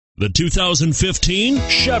The 2015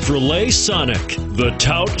 Chevrolet Sonic. The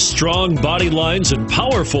tout, strong body lines, and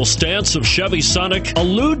powerful stance of Chevy Sonic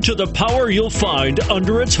allude to the power you'll find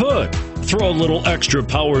under its hood. Throw a little extra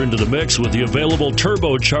power into the mix with the available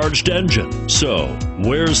turbocharged engine. So,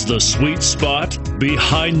 where's the sweet spot?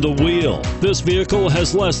 Behind the wheel. This vehicle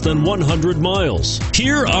has less than 100 miles.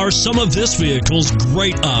 Here are some of this vehicle's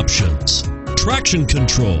great options: traction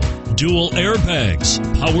control, dual airbags,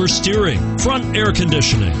 power steering, front air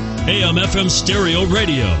conditioning, AM/FM stereo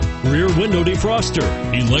radio, rear window defroster,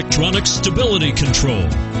 electronic stability control,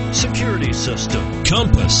 security system,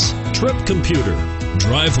 compass, trip computer.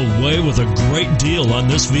 Drive away with a great deal on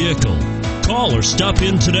this vehicle. Call or stop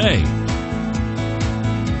in today.